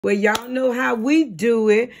Well, y'all know how we do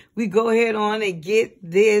it. We go ahead on and get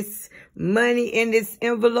this money in this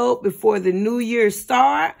envelope before the new year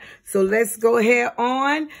start. So let's go ahead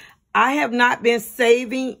on. I have not been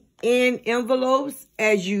saving in envelopes,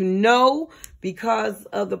 as you know, because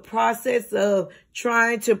of the process of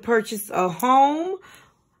trying to purchase a home.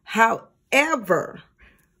 However,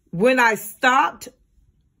 when I stopped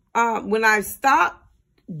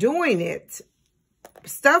doing it,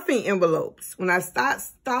 stuffing envelopes, when I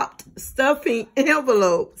stopped stuffing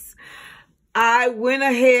envelopes, I went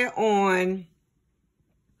ahead on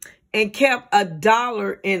and kept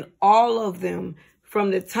 $1 in all of them from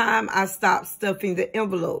the time I stopped stuffing the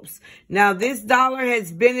envelopes. Now, this dollar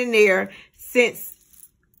has been in there since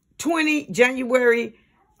since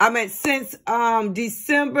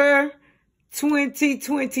December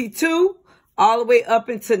 2022, all the way up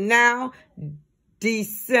until now,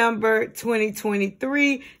 December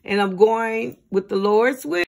 2023, and I'm going with the Lord's will.